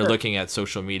differences other. when you're Sure. looking at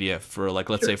social media? For like,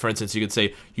 let's Sure. say, for instance, you could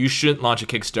say you shouldn't launch a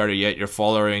Kickstarter yet. Your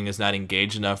following is not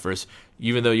engaged enough, or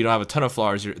even though you don't have a ton of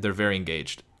followers, they're very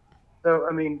engaged. So,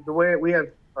 I mean, the way we have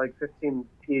like 15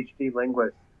 PhD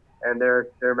linguists, and they're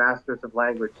masters of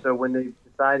language. So when they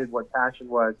decided what passion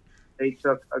was, they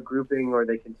took a grouping, or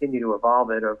they continue to evolve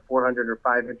it, of 400 or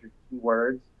 500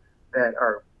 keywords that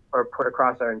are put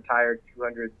across our entire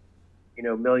 200,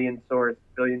 million source,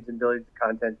 billions and billions of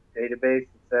content database. It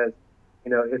says,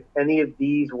 if any of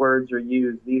these words are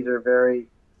used, these are very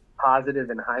positive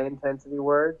and high intensity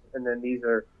words, and then these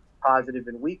are positive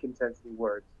and weak intensity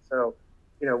words. So,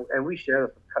 and we share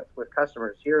this with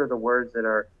customers. Here are the words that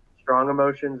are strong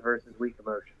emotions versus weak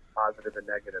emotions, positive and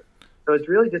negative. So it's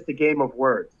really just a game of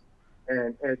words,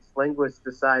 and it's linguists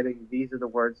deciding these are the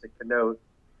words that connote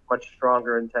much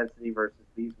stronger intensity versus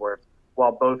these words,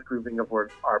 while both grouping of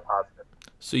words are positive.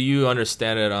 So you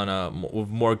understand it on with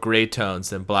more gray tones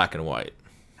than black and white.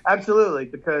 Absolutely,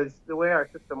 because the way our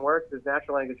system works is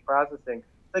natural language processing.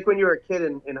 Like when you were a kid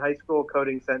in high school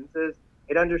coding sentences,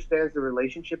 it understands the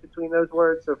relationship between those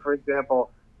words. So, for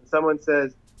example, when someone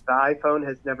says, the iPhone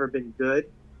has never been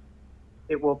good,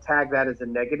 it will tag that as a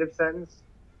negative sentence,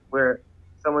 where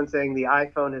someone saying the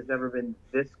iPhone has never been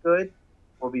this good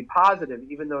will be positive,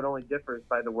 even though it only differs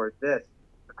by the word this,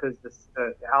 because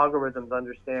the algorithms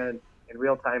understand in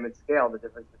real time at scale the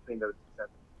difference between those two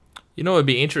sentences. You know what would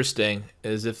be interesting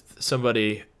is if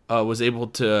somebody was able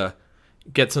to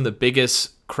get some of the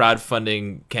biggest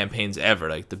crowdfunding campaigns ever,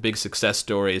 like the big success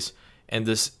stories, and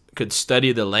this could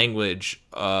study the language,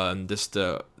 just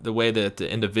the way that the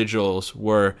individuals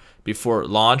were before it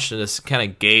launched, and just kind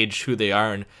of gauge who they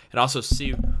are, and also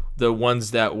see the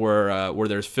ones that were where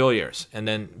there's failures, and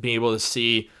then being able to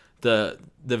see the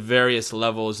various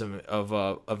levels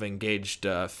of engaged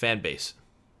fan base.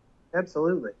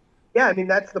 Absolutely. Yeah, I mean,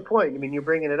 that's the point. I mean, you're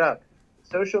bringing it up.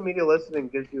 Social media listening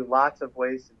gives you lots of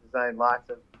ways to design lots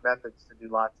of methods to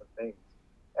do lots of things.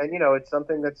 And, it's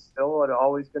something that's still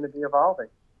always going to be evolving.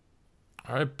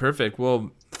 All right, perfect.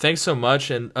 Well, thanks so much,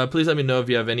 and please let me know if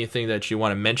you have anything that you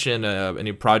want to mention,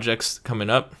 any projects coming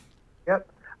up. Yep.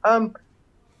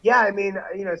 Yeah, I mean,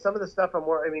 some of the stuff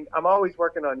I'm always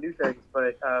working on new things,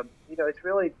 but, it's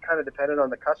really kind of dependent on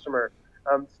the customer.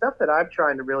 Stuff that I'm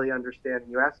trying to really understand,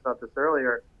 and you asked about this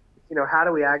earlier, how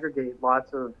do we aggregate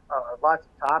lots of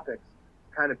topics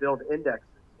to kind of build indexes,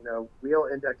 real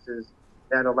indexes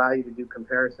that allow you to do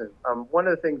comparisons. One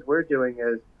of the things we're doing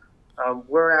is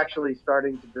we're actually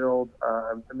starting to build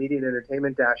a media and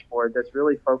entertainment dashboard that's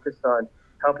really focused on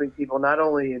helping people not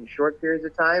only in short periods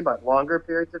of time, but longer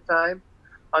periods of time,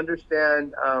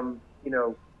 understand,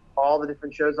 all the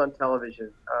different shows on television,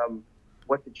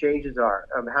 what the changes are,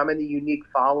 how many unique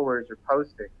followers are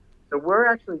posting. So we're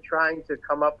actually trying to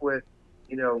come up with,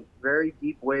 very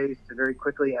deep ways to very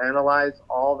quickly analyze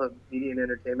all the media and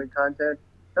entertainment content,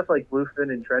 stuff like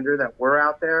Bluefin and Trender that were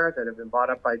out there that have been bought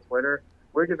up by Twitter.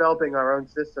 We're developing our own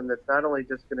system that's not only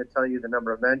just going to tell you the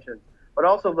number of mentions, but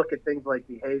also look at things like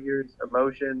behaviors,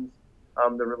 emotions,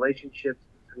 the relationships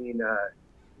between,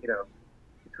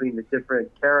 between the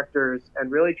different characters, and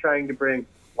really trying to bring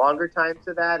longer time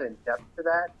to that and depth to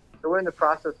that. So we're in the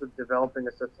process of developing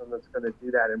a system that's going to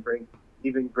do that and bring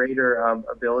even greater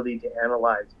ability to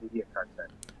analyze media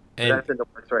content. So that's in the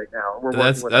works right now. We're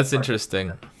that's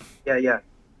interesting. Yeah.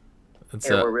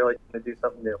 We're really going to do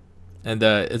something new. And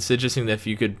it's interesting that if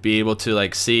you could be able to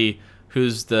see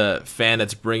who's the fan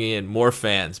that's bringing in more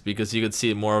fans, because you could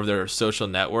see more of their social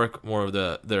network, more of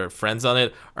their friends on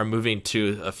it are moving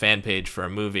to a fan page for a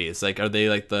movie. It's like, are they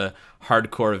like the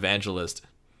hardcore evangelist?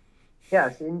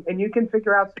 Yes, and you can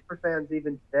figure out super fans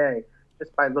even today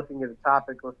just by looking at a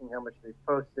topic, looking how much they've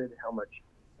posted, how much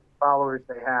followers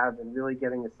they have, and really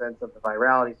getting a sense of the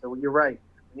virality. So you're right.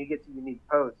 When you get to unique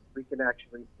posts, we can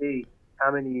actually see how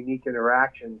many unique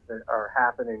interactions that are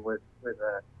happening with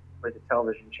a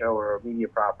television show or a media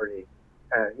property,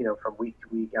 from week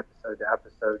to week, episode to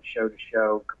episode, show to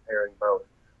show, comparing both.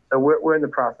 So we're in the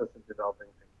process of developing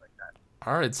things like that.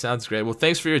 All right, sounds great. Well,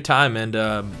 thanks for your time, and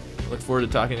look forward to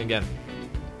talking again.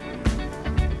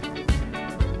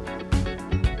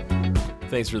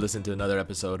 Thanks for listening to another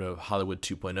episode of Hollywood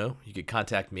 2.0. You can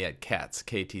contact me at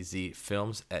KTZ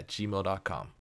Films at gmail.com.